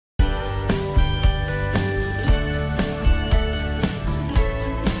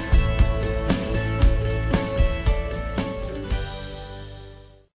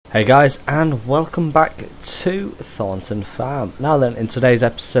Hey guys, and welcome back to Thornton Farm. Now then, in today's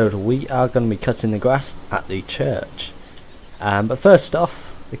episode we are going to be cutting the grass at the church. But first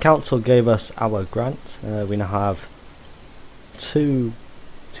off, the council gave us our grant. We now have two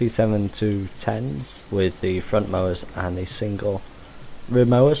T7 210s with the front mowers and the single rear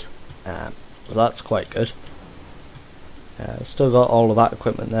mowers. So that's quite good. Still got all of that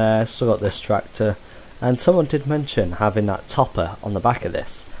equipment there, still got this tractor. And someone did mention having that topper on the back of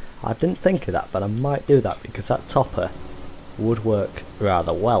this. I didn't think of that, but I might do that because that topper would work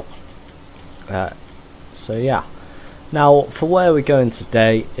rather well. So yeah. Now, for where we're going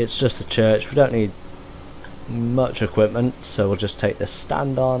today, it's just a church. We don't need much equipment, so we'll just take this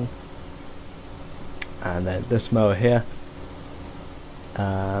stand on. And then this mower here.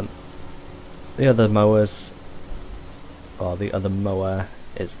 The other mowers, or the other mower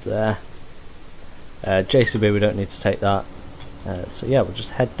is there. JCB, we don't need to take that. So yeah, we'll just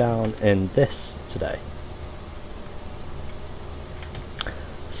head down in this today.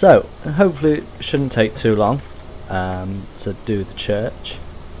 So hopefully it shouldn't take too long to do the church.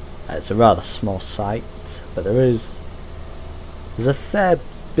 It's a rather small site, but there's a fair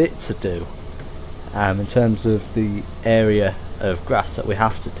bit to do in terms of the area of grass that we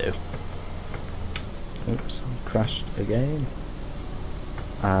have to do. Oops, I crashed again,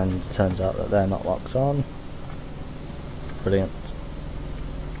 and it turns out that they're not locked on. Brilliant.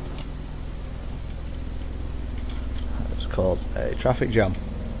 It's caused a traffic jam.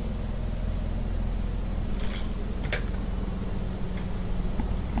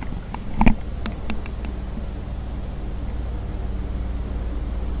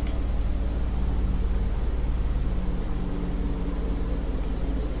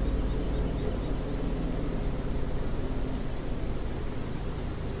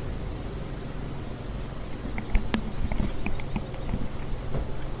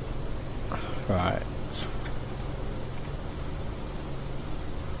 Right.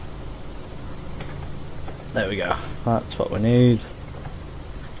 There we go. That's what we need.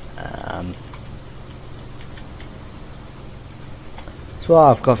 So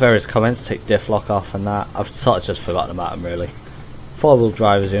I've got various comments, take diff lock off and that. I've sort of just forgotten about them really. 4-wheel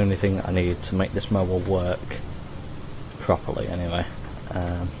drive is the only thing that I need to make this mower work properly anyway.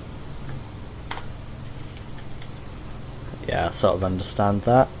 Yeah, I sort of understand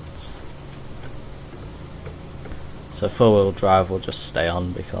that. So 4-wheel drive will just stay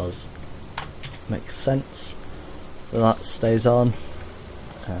on because it makes sense that stays on.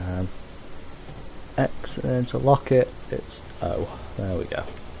 X, and then to lock it, it's O. There we go.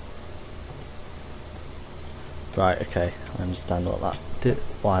 Right, okay, I understand what that did,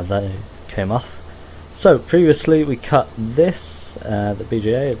 why they came off. So previously we cut this, the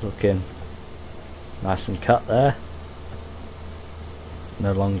BGA, looking nice and cut there.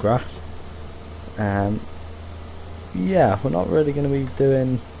 No long grass. Yeah, we're not really going to be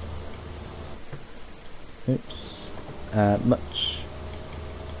doing much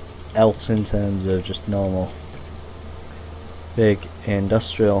else in terms of just normal big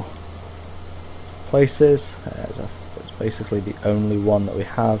industrial places. That's basically the only one that we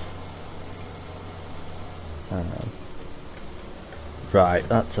have. Right,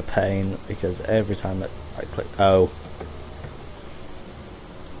 that's a pain because every time that I click O,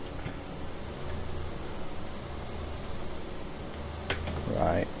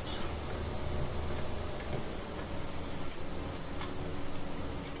 right.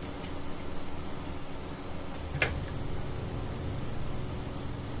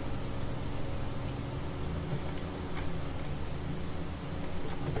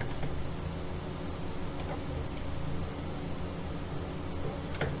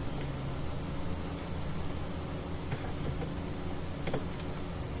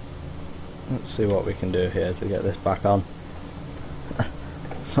 Let's see what we can do here to get this back on.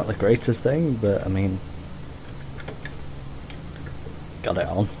 Not the greatest thing, but I mean, got it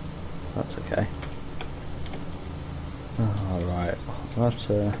on. That's okay. Alright, I'll have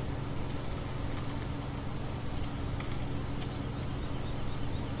to.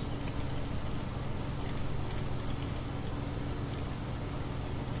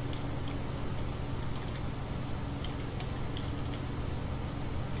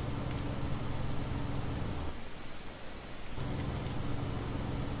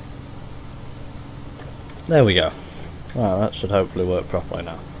 There we go. Well, that should hopefully work properly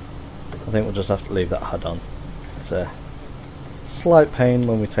now. I think we'll just have to leave that HUD on. It's a slight pain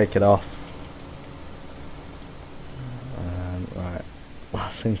when we take it off. Right,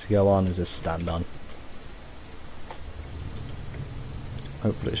 last thing to go on is this stand on.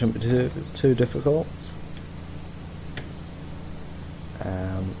 Hopefully it shouldn't be too difficult.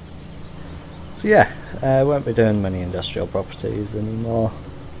 So yeah, I won't be doing many industrial properties anymore.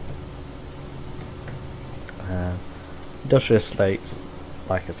 Industrial estates,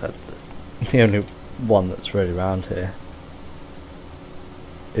 like I said, the only one that's really around here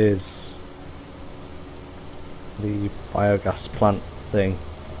is the biogas plant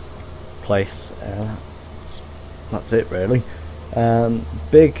place. That's it really.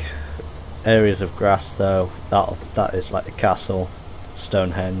 Big areas of grass though, that is like the castle,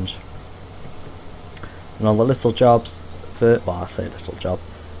 Stonehenge, and all the little jobs for, well I say little job,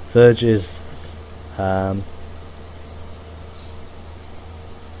 verges,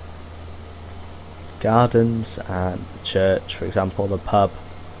 gardens and the church, for example, the pub.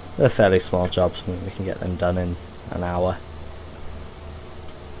 They're fairly small jobs. I mean, we can get them done in an hour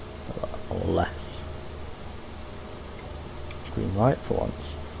or less. Green light for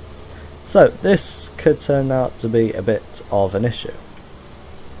once. So this could turn out to be a bit of an issue,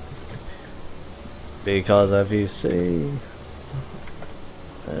 because as you see,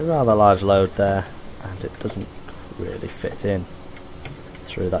 a rather large load there, and it doesn't really fit in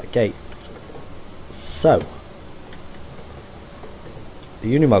through that gate. So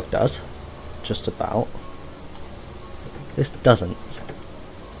the Unimog does, just about. This doesn't,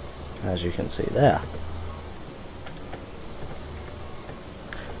 as you can see there.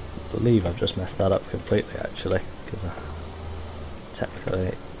 I believe I've just messed that up completely actually, because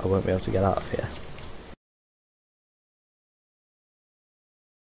technically I won't be able to get out of here.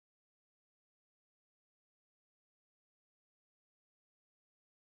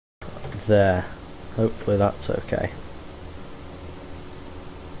 There, hopefully that's okay.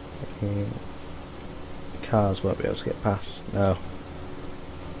 Cars won't be able to get past, no.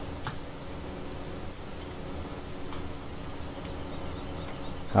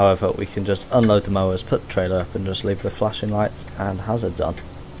 However, we can just unload the mowers, put the trailer up and just leave the flashing lights and hazards on.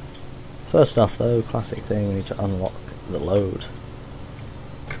 First off though, classic thing, we need to unlock the load.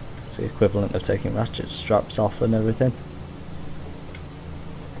 It's the equivalent of taking ratchet straps off and everything.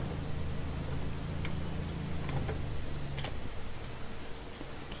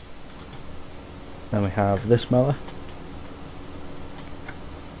 Then we have this mower.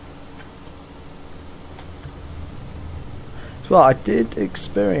 So well, I did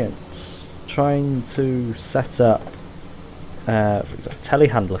experience trying to set up for example,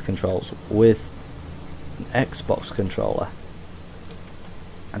 telehandler controls with an Xbox controller,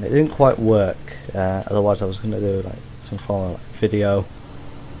 and it didn't quite work. Otherwise I was going to do like some form of like video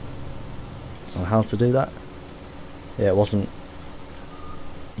on how to do that. Yeah, it wasn't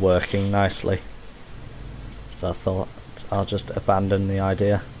working nicely. So I thought I'll just abandon the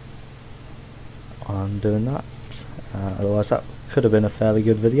idea on doing that. Otherwise that could have been a fairly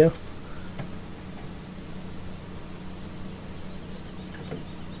good video.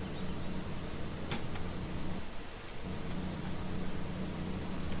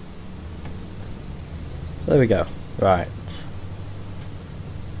 There we go. Right.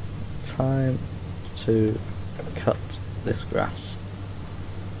 Time to cut this grass.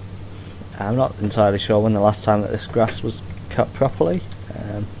 I'm not entirely sure when the last time that this grass was cut properly.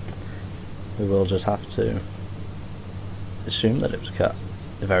 We will just have to assume that it was cut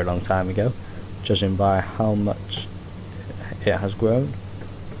a very long time ago, judging by how much it has grown.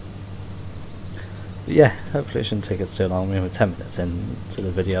 But yeah, hopefully it shouldn't take us too long. We're 10 minutes into the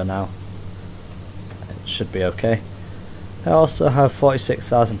video now. It should be okay. I also have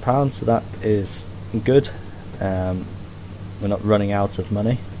 £46,000, so that is good. We're not running out of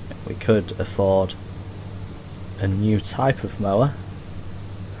money. We could afford a new type of mower.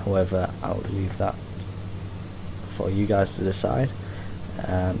 However, I'll leave that for you guys to decide.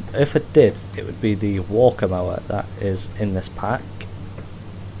 If it did, it would be the walker mower that is in this pack.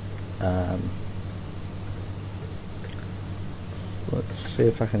 Let's see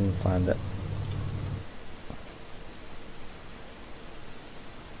if I can find it.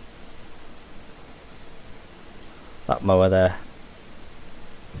 That mower there.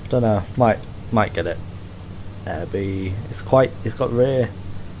 Don't know. Might get it. It's got rear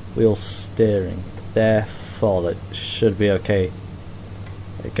wheel steering, therefore it should be okay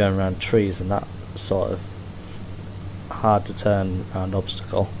going around trees and that sort of hard to turn around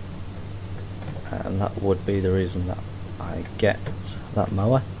obstacle, and that would be the reason that I get that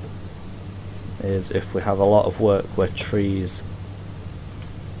mower, is if we have a lot of work where trees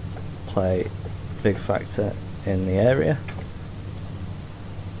play a big factor in the area.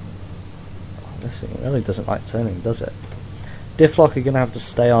 This thing really doesn't like turning, does it? Diff lock are going to have to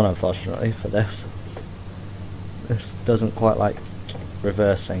stay on, unfortunately, for this. This doesn't quite like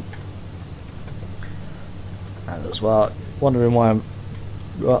reversing. And as well, wondering why I'm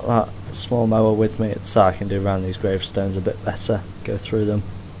got that small mower with me, it's so I can do around these gravestones a bit better, go through them.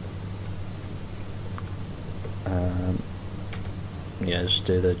 Yeah, just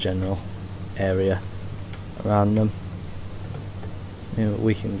do the general area around them. You know,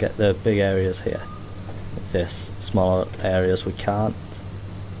 we can get the big areas here. With this, smaller areas we can't.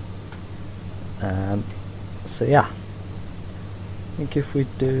 So yeah, I think if we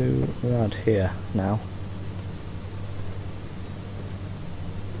do around here now.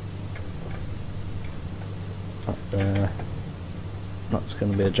 Up there. That's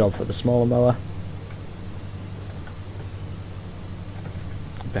going to be a job for the smaller mower.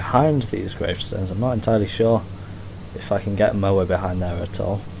 Behind these gravestones, I'm not entirely sure if I can get a mower behind there at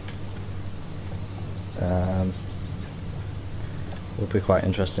all. Would be quite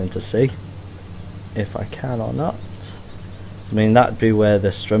interesting to see if I can or not. I mean, that'd be where the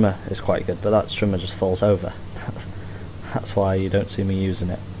strimmer is quite good, but that strimmer just falls over. That's why you don't see me using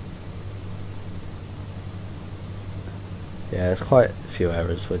it. Yeah, there's quite a few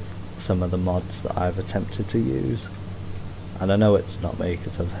errors with some of the mods that I've attempted to use. And I know it's not me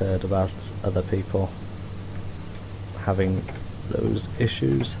because I've heard about other people having those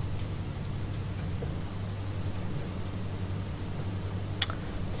issues.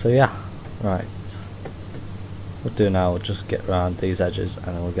 So yeah, right. We'll do now, we'll just get around these edges and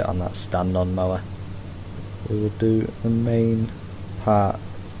then we'll get on that stand-on mower. We will do the main part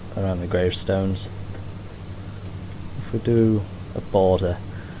around the gravestones. If we do a border,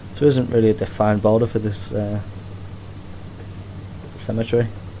 so there isn't really a defined border for this cemetery,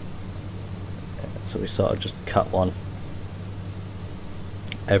 so we sort of just cut one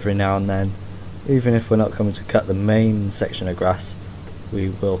every now and then. Even if we're not coming to cut the main section of grass, we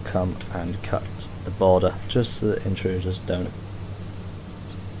will come and cut the border just so that intruders don't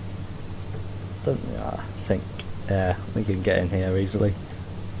I think we can get in here easily.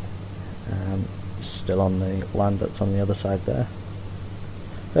 Still on the land that's on the other side there.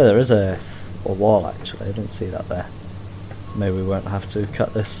 Oh, there is a wall actually, I didn't see that there. So maybe we won't have to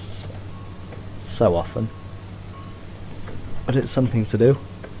cut this so often, but it's something to do.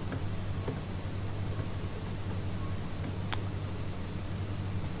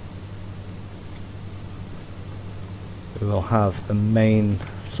 We will have a main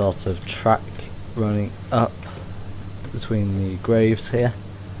sort of track running up between the graves here.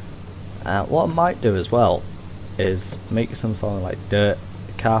 What I might do as well is make some form of like dirt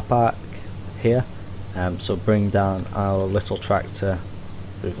car park here. So bring down our little tractor,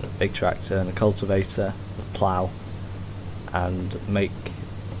 even a big tractor and a cultivator, a plough, and make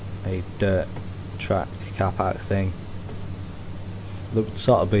a dirt track car park thing that would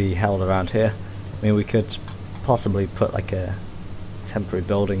sort of be held around here. I mean, we could possibly put like a temporary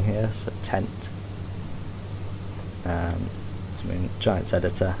building here, so a tent. I mean, Giants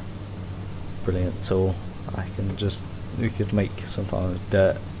Editor, brilliant tool. We could make some form of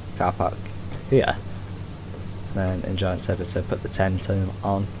dirt car park here. Then in Giants Editor put the tent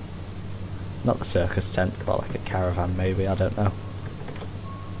on. Not the circus tent, but like a caravan maybe, I don't know.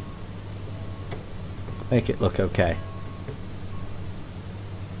 Make it look okay.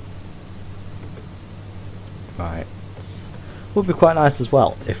 Right. Would be quite nice as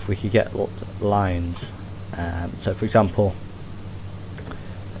well if we could get lines. So for example,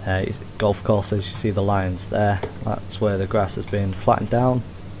 golf courses, you see the lines there, that's where the grass has been flattened down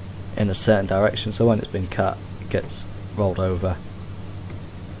in a certain direction, so when it's been cut it gets rolled over,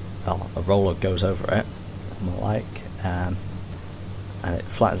 well, a roller goes over it more like, and it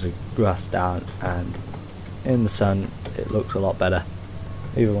flattens the grass down, and in the sun it looks a lot better.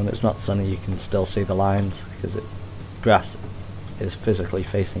 Even when it's not sunny you can still see the lines because grass is physically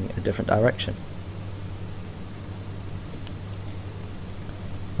facing a different direction.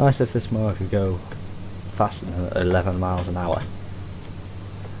 Nice if this mower could go faster than 11 miles an hour.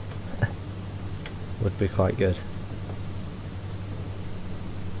 Would be quite good.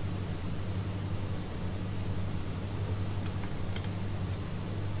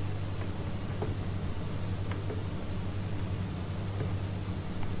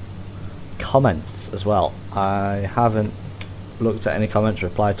 Comments as well. I haven't looked at any comments,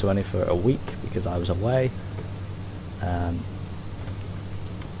 replied to any for a week because I was away.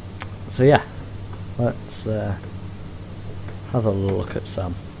 So yeah, let's have a look at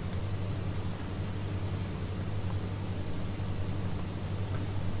some.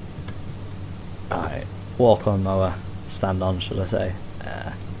 Alright, walk on mower, stand on should I say.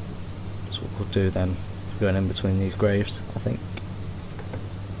 That's what we'll do then, going in between these graves I think.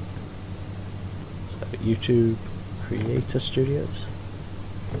 So YouTube Creator Studios.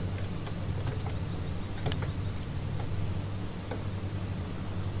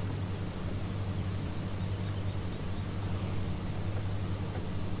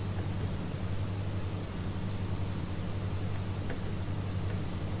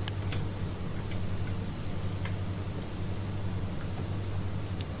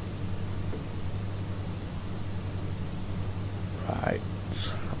 I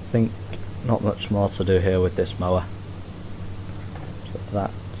think not much more to do here with this mower, so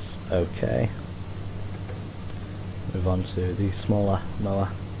that's okay. Move on to the smaller mower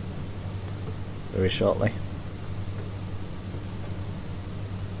very shortly.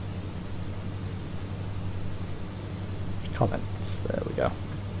 Comments, there we go.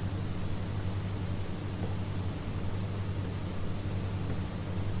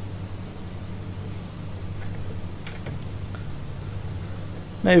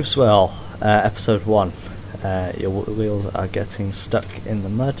 Moveswell, episode 1. Your wheels are getting stuck in the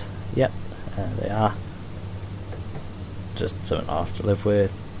mud. Yep, they are. Just something I have to live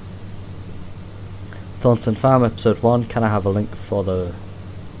with. Thornton Farm, episode 1. Can I have a link for the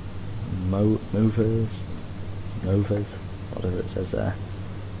movers, whatever it says there.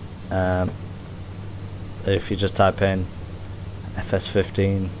 If you just type in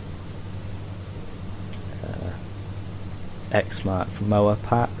FS15 X mark mower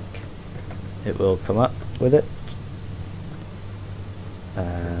pack, it will come up with it.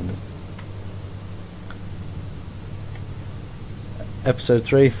 Episode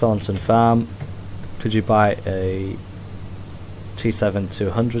 3, Thornton Farm. Could you buy a T7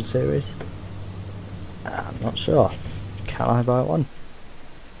 200 series? I'm not sure. Can I buy one?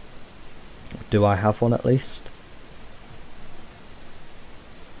 Do I have one at least?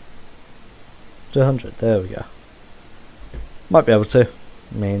 200, there we go. Might be able to.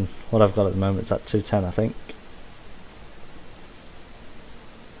 I mean, what I've got at the moment is at 210, I think.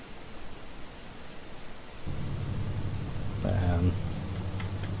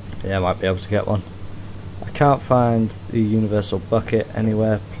 Yeah, I might be able to get one. I can't find the universal bucket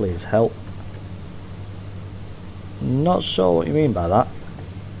anywhere, please help. Not sure what you mean by that.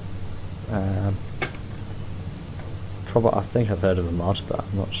 Probably, I think I've heard of a mod, but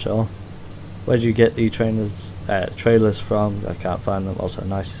I'm not sure. Where do you get the trailers from? I can't find them. Also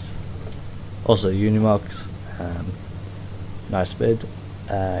nice. Also Unimogs. Nice vid.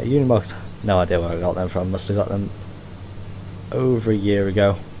 Unimogs. No idea where I got them from. Must have got them over a year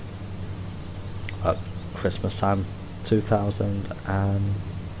ago. At Christmas time,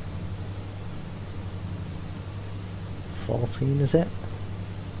 2014, is it?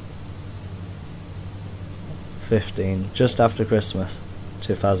 15, just after Christmas,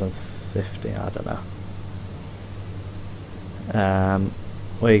 2015. I don't know.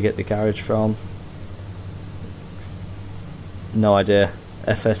 Where you get the garage from? No idea.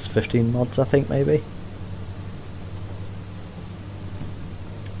 FS15 mods, I think, maybe.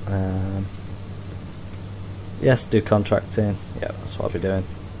 Yes, do contracting. Yeah, that's what I'll be doing.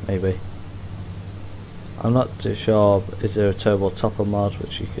 Maybe. I'm not too sure. Is there a turbo topper mod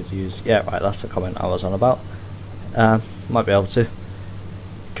which you could use? Yeah, right, that's the comment I was on about. Might be able to.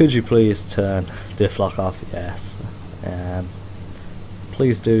 Could you please turn diff lock off? Yes.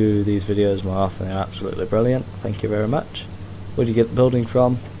 Please do these videos more often. They're absolutely brilliant. Thank you very much. Where do you get the building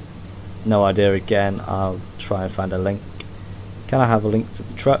from? No idea again. I'll try and find a link. Can I have a link to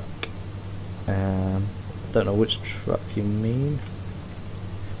the truck? Don't know which truck you mean.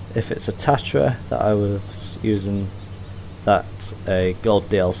 If it's a Tatra that I was using, that's a gold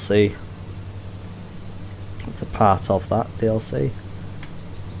DLC. It's a part of that DLC.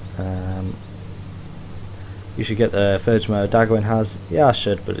 You should get the Fergmo Dagwin has. Yeah, I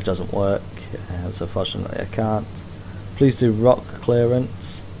should, but it doesn't work. So unfortunately I can't. Please do rock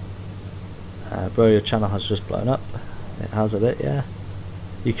clearance. Bro, your channel has just blown up. It has a bit, yeah.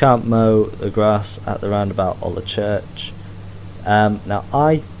 You can't mow the grass at the roundabout or the church. Now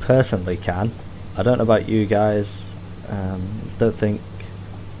I personally can. I don't know about you guys. Don't think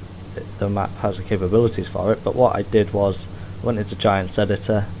the map has the capabilities for it, but what I did was I went into Giants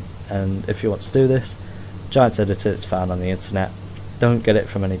Editor, and if you want to do this, Giants Editor is found on the internet. Don't get it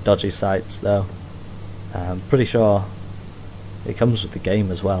from any dodgy sites though. I'm pretty sure it comes with the game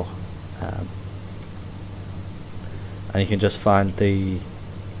as well. And you can just find the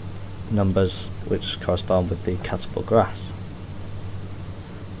numbers which correspond with the catable grass.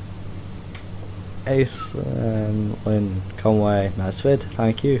 Ace, Lynn, Conway, nice vid,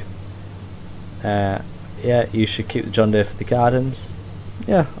 thank you. Yeah, you should keep the John Deere for the gardens.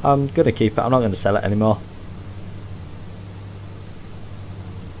 Yeah, I'm gonna keep it, I'm not gonna sell it anymore.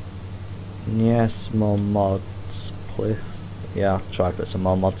 Yes, more mods, please. Yeah, I'll try to put some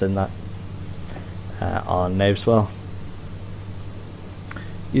more mods in that. On Naveswell.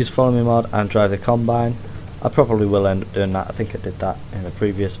 Use follow me mod and drive the combine. I probably will end up doing that. I think I did that in a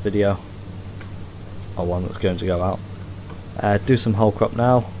previous video, or one that's going to go out. Do some whole crop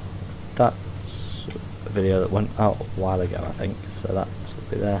now. That's a video that went out a while ago, I think, so that will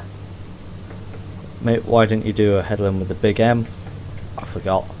be there. Mate, why didn't you do a headland with the big M? I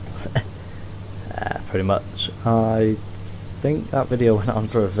forgot. Pretty much. I think that video went on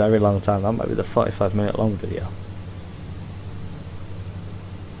for a very long time. That might be the 45-minute long video.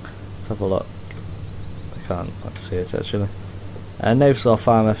 Let's have a look. I can't see it actually. Thornton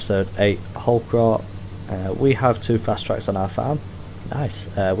Farm episode 8, whole crop. We have 2 fast tracks on our farm. Nice.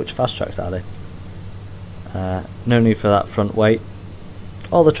 Which fast tracks are they? No need for that front weight.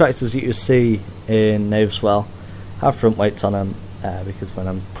 All the tractors that you see in Naveswell have front weights on them, because when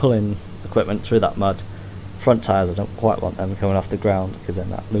I'm pulling equipment through that mud, front tyres, I don't quite want them coming off the ground, because then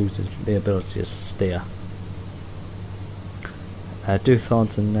that loses the ability to steer. Do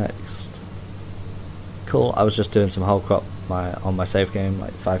Thornton next. Cool. I was just doing some whole crop on my save game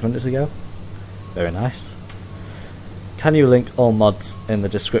like 5 minutes ago. Very nice. Can you link all mods in the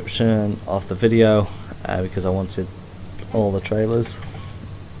description of the video, because I wanted all the trailers.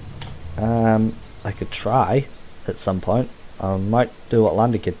 I could try at some point. I might do what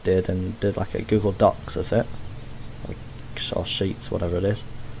Landykid did and did like a Google Docs of it, like, or Sheets, whatever it is.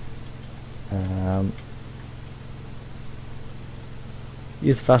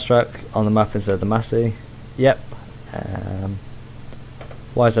 Use the fast track on the map instead of the Massey. Yep.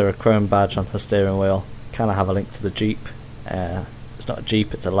 Why is there a chrome badge on the steering wheel? Can I have a link to the Jeep? It's not a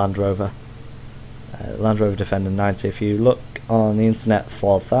Jeep, it's a Land Rover. Land Rover Defender 90. If you look on the internet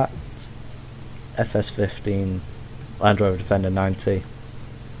for that, FS15 Land Rover Defender 90,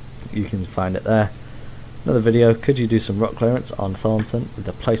 you can find it there. Another video, could you do some rock clearance on Thornton with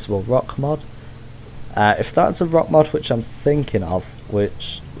the placeable rock mod? If that's a rock mod which I'm thinking of,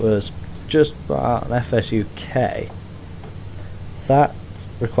 which was just brought out on FSUK, that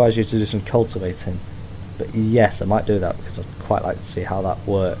requires you to do some cultivating. But yes, I might do that because I'd quite like to see how that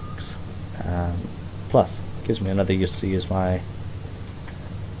works. Plus, it gives me another use to use my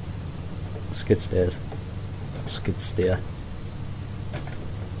skid steer.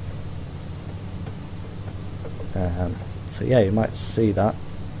 So yeah, you might see that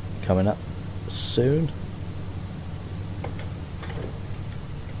coming up soon.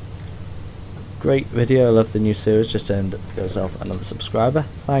 Great video, love the new series, just earned yourself another subscriber.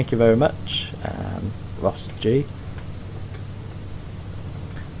 Thank you very much, Ross G.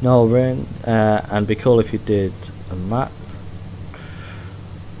 No ring, and be cool if you did a map.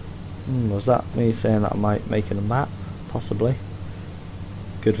 Was that me saying that I might make a map? Possibly.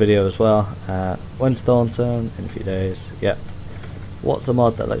 Good video as well. Went to Thornton in a few days. Yep. What's a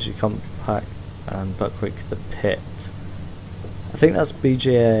mod that lets you compact and buckwick the pit? I think that's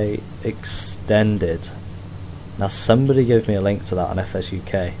BGA extended. Now somebody gave me a link to that on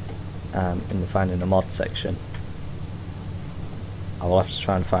FSUK in the finding a mod section. I will have to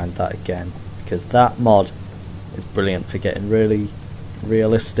try and find that again, because that mod is brilliant for getting really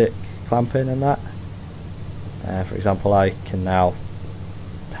realistic clamping and that. For example, I can now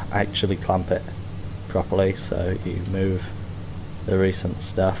actually clamp it properly, so you move the recent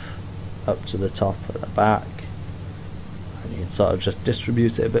stuff up to the top at the back and you can sort of just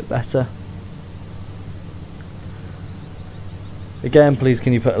distribute it a bit better. Again, please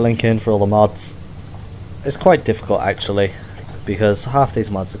can you put a link in for all the mods? It's quite difficult actually, because half these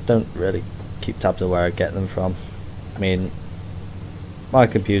mods I don't really keep tabs of where I get them from. I mean, my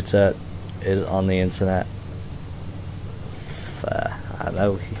computer is on the internet for, I don't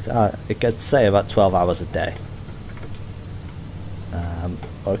know, it could say about 12 hours a day,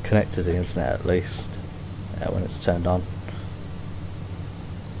 or connected to the internet at least, when it's turned on.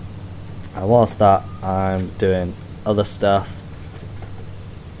 And whilst that I'm doing other stuff,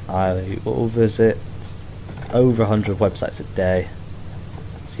 I will visit over 100 websites a day.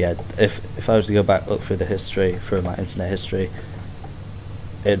 So yeah, if I was to go back, look through the history, through my internet history,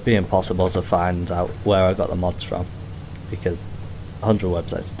 it'd be impossible to find out where I got the mods from, because 100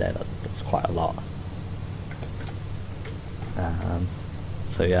 websites a day, that's quite a lot.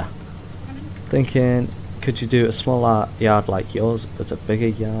 So yeah, thinking, could you do a smaller yard like yours but a bigger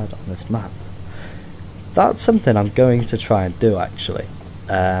yard on this map? That's something I'm going to try and do actually.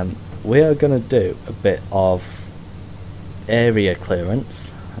 We are going to do a bit of area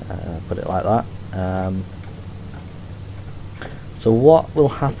clearance, put it like that. So what will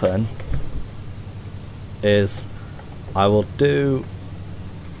happen is I will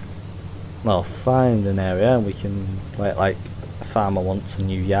find an area, and we can like a farmer wants a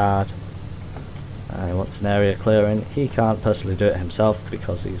new yard and he wants an area clearing. He can't personally do it himself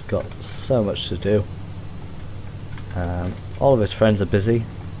because he's got so much to do. All of his friends are busy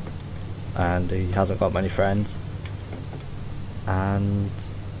and he hasn't got many friends, and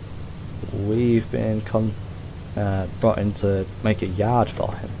we've been brought in to make a yard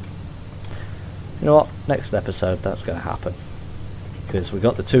for him. You know what, next episode that's going to happen. because we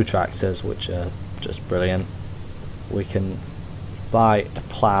got the 2 tractors, which are just brilliant. We can buy a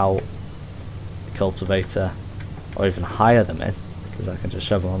plough, a cultivator, or even hire them in, because I can just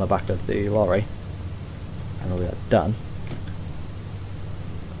shove them on the back of the lorry and we'll get done.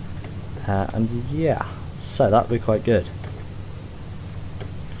 And yeah, so that'd be quite good.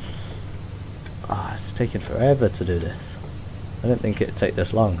 Ah, it's taking forever to do this. I didn't think it'd take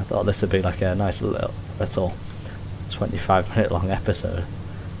this long. I thought this would be like a nice little 25-minute long episode.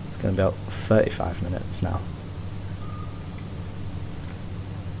 It's going to be about 35 minutes now.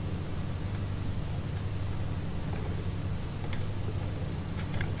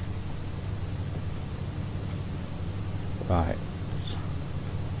 Right.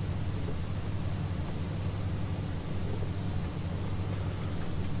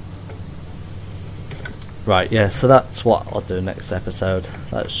 Right, yeah, so that's what I'll do next episode.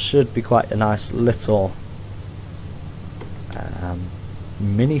 That should be quite a nice little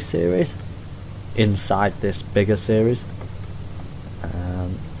mini-series inside this bigger series.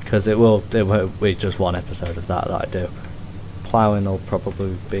 Because it won't be just one episode of that I do. Ploughing will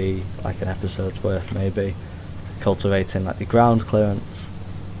probably be like an episode's worth, maybe. Cultivating, like the ground clearance,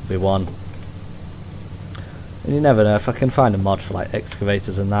 will be one. And you never know, if I can find a mod for like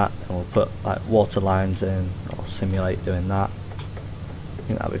excavators and that, and we'll put like water lines in, or simulate doing that. I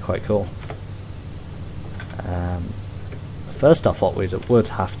think that'd be quite cool. First off, what we would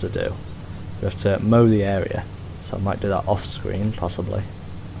have to do, we have to mow the area, so I might do that off screen possibly.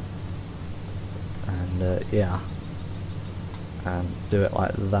 And yeah, and do it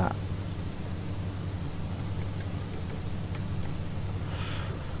like that.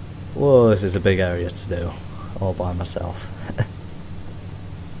 Whoa, this is a big area to do all by myself.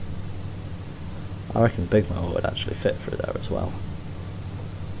 I reckon the big mower would actually fit through there as well.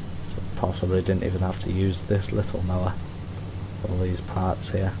 So possibly didn't even have to use this little mower. All these parts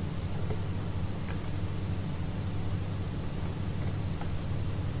here.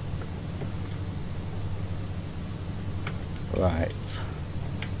 Right.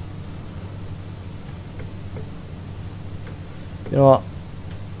 You know what?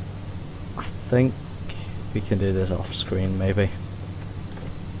 I think we can do this off screen maybe.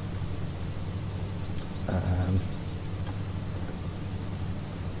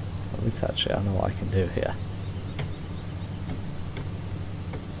 At least actually I know what I can do here.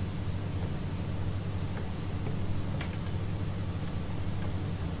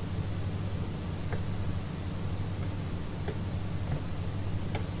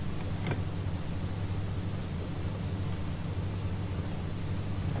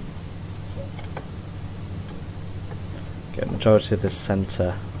 Get majority of this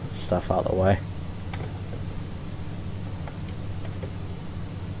centre stuff out of the way.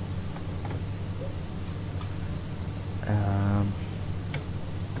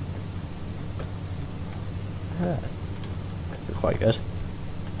 Yeah, could be quite good.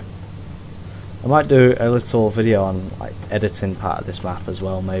 I might do a little video on like editing part of this map as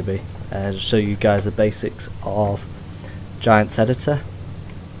well, maybe, to show you guys the basics of Giant's editor.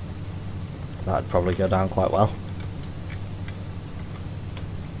 That'd probably go down quite well.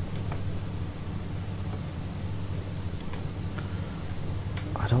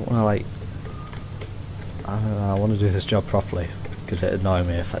 I don't want to like, I don't know, I want to do this job properly because it'd annoy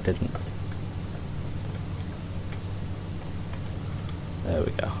me if I didn't. There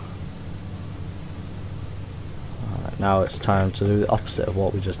we go. Alright, now it's time to do the opposite of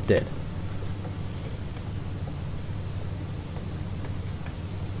what we just did.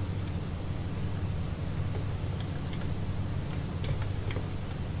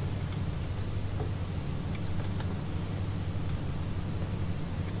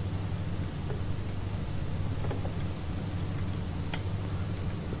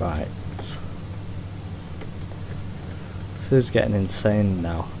 Right. This is getting insane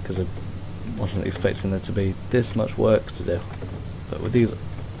now because I wasn't expecting there to be this much work to do. But with these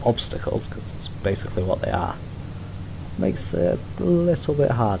obstacles, because it's basically what they are, makes it a little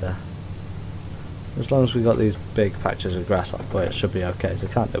bit harder. As long as we've got these big patches of grass on, well, it should be okay, so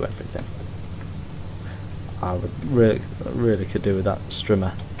I can't do everything. I would really could do with that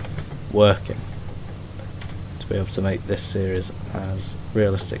strimmer working to be able to make this series as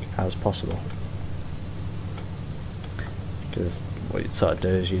realistic as possible. Because what you'd sort of do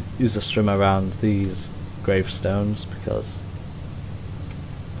is you use a strimmer around these gravestones because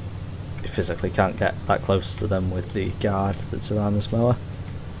you physically can't get that close to them with the guard that's around this mower.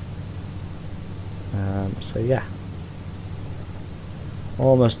 So yeah,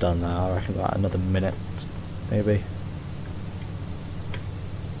 almost done now. I reckon about another minute maybe.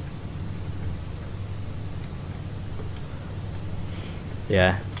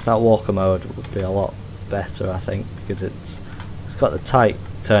 yeah, that walker mode would be a lot better, I think, because it's got the tight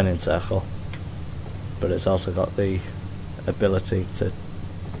turning circle, but it's also got the ability to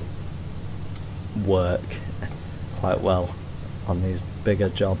work quite well on these bigger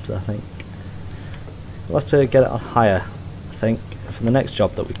jobs, I think. We'll have to get it on higher, I think, for the next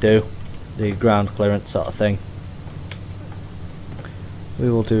job that we do, the ground clearance sort of thing.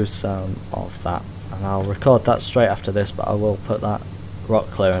 We will do some of that, and I'll record that straight after this, but I will put that rock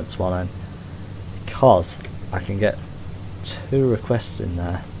clearance one in, because I can get 2 requests in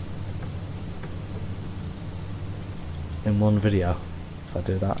there in one video if I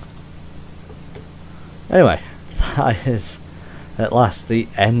do that. Anyway, that is at last the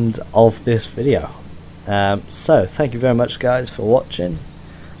end of this video. So thank you very much guys for watching.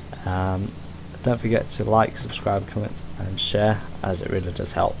 Don't forget to like, subscribe, comment and share, as it really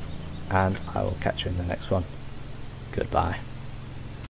does help, and I will catch you in the next one. Goodbye.